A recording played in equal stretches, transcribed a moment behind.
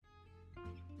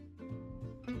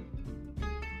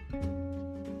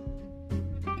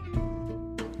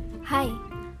Hai,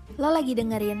 lo lagi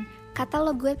dengerin Kata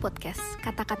Lo Gue Podcast,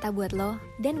 kata-kata buat lo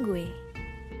dan gue.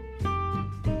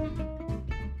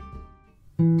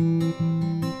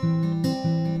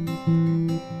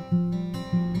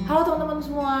 Halo teman-teman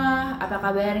semua, apa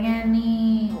kabarnya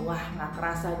nih? Wah, gak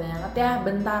kerasa banget ya,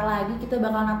 bentar lagi kita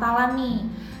bakal Natalan nih.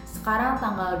 Sekarang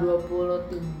tanggal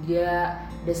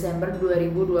 23 Desember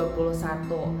 2021.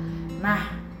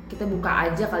 Nah, kita buka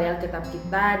aja kali ya kitab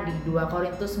kita di 2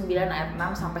 Korintus 9 ayat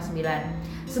 6 sampai 9.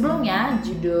 Sebelumnya,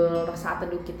 judul saat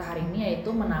teduh kita hari ini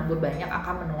yaitu menabur banyak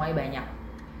akan menuai banyak.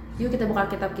 Yuk kita buka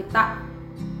kitab kita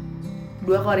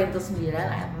 2 Korintus 9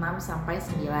 ayat 6 sampai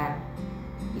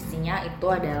 9. Isinya itu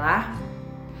adalah,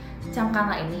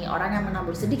 camkanlah ini, orang yang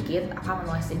menabur sedikit akan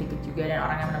menuai sedikit juga, dan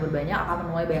orang yang menabur banyak akan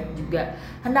menuai banyak juga.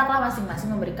 Hendaklah masing-masing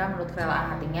memberikan menurut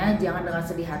kerelaan hatinya, jangan dengan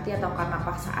sedih hati atau karena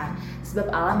paksaan. Sebab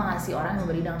Allah mengasihi orang yang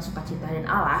memberi dengan sukacita, dan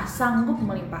Allah sanggup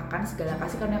melimpahkan segala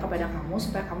kasih karunia kepada kamu,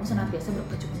 supaya kamu senantiasa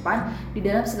berkecukupan di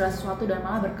dalam segala sesuatu dan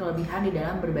malah berkelebihan di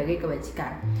dalam berbagai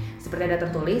kebajikan. Seperti ada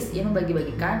tertulis, ia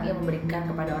membagi-bagikan, ia memberikan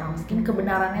kepada orang miskin,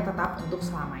 kebenarannya tetap untuk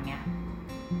selamanya.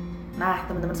 Nah,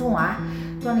 teman-teman semua,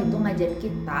 Tuhan itu ngajarin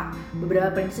kita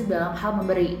beberapa prinsip dalam hal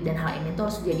memberi, dan hal ini tuh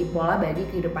harus jadi pola bagi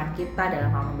kehidupan kita dalam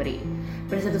hal memberi.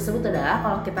 Prinsip tersebut adalah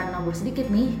kalau kita nabur sedikit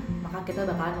nih, maka kita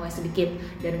bakalan menuai sedikit,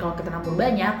 dan kalau kita nabur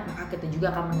banyak, maka kita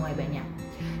juga akan menuai banyak.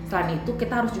 Selain itu,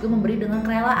 kita harus juga memberi dengan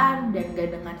kerelaan dan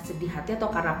gak dengan sedih hati atau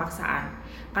karena paksaan.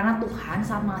 Karena Tuhan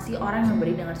sangat mengasihi orang yang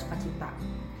memberi dengan sukacita.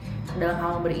 Dalam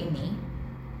hal memberi ini,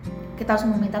 kita harus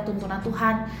meminta tuntunan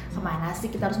Tuhan, kemana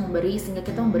sih kita harus memberi, sehingga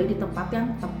kita memberi di tempat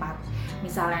yang tepat.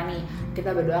 Misalnya nih,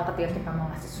 kita berdoa ketika kita mau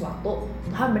ngasih sesuatu,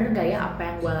 Tuhan bener gak ya apa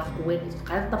yang gue lakuin gitu.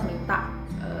 Kalian tetap minta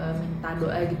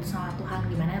doa gitu sama Tuhan,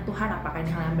 gimana ya Tuhan, apakah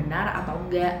ini hal yang benar atau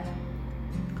enggak.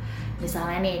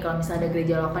 Misalnya nih, kalau misalnya ada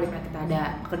gereja lokal di mana kita ada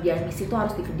pekerjaan misi itu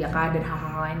harus dikerjakan, dan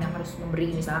hal-hal lain yang harus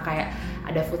memberi, misalnya kayak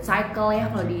ada food cycle ya,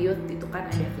 kalau di youth itu kan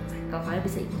ada food cycle, kalian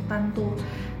bisa ikutan tuh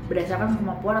berdasarkan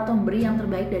kemampuan atau memberi yang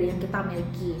terbaik dari yang kita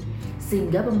miliki,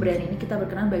 sehingga pemberian ini kita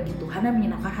berkenan bagi Tuhan dan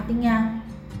menyenangkan hatinya.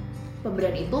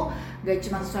 Pemberian itu gak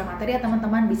cuma sesuai materi ya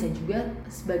teman-teman, bisa juga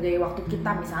sebagai waktu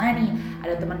kita. Misalnya nih,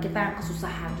 ada teman kita yang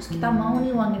kesusahan, terus kita mau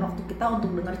nih luangin waktu kita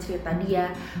untuk dengar cerita dia,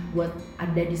 buat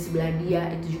ada di sebelah dia,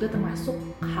 itu juga termasuk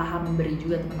hal-hal memberi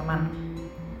juga teman-teman.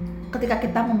 Ketika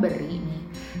kita memberi nih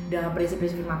dalam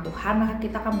prinsip-prinsip firman Tuhan, maka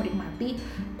kita akan menikmati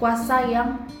kuasa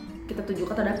yang kita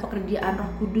tujukan terhadap pekerjaan Roh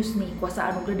Kudus nih,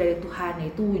 kuasa anugerah dari Tuhan,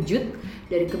 yaitu wujud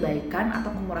dari kebaikan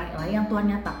atau kemurahan ilahi yang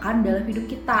Tuhan nyatakan dalam hidup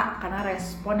kita, karena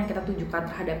respon yang kita tujukan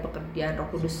terhadap pekerjaan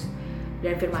Roh Kudus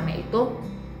dan firman-Nya itu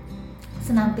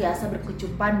senantiasa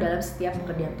berkecupan dalam setiap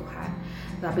pekerjaan Tuhan.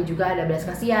 Tapi juga ada belas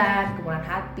kasihan, kemurahan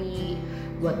hati,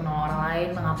 buat menolong orang lain,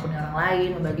 mengampuni orang lain,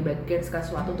 membagi-bagikan segala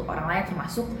sesuatu untuk orang lain,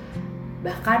 termasuk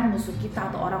bahkan musuh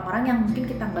kita atau orang-orang yang mungkin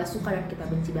kita nggak suka dan kita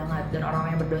benci banget, dan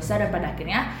orang-orang yang berdosa, dan pada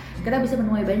akhirnya kita bisa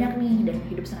menuai banyak nih, dan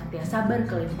hidup senantiasa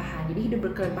berkelimpahan. Jadi hidup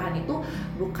berkelimpahan itu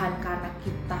bukan karena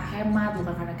kita hemat,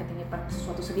 bukan karena kita nyimpan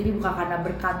sesuatu sendiri, bukan karena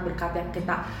berkat-berkat yang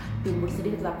kita timbul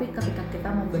sendiri, tapi ketika kita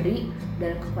memberi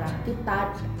dalam kekurangan kita,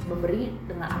 memberi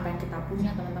dengan apa yang kita punya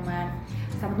teman-teman.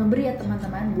 Selamat memberi ya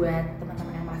teman-teman. Buat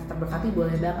teman-teman yang merasa terberkati,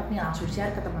 boleh banget nih langsung share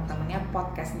ke teman-temannya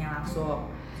podcastnya langsung.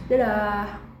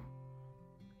 Dadah.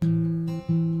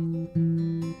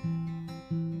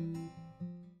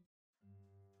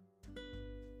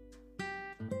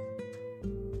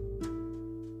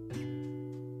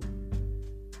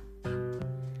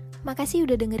 Makasih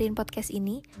udah dengerin podcast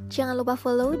ini. Jangan lupa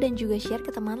follow dan juga share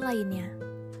ke teman lainnya.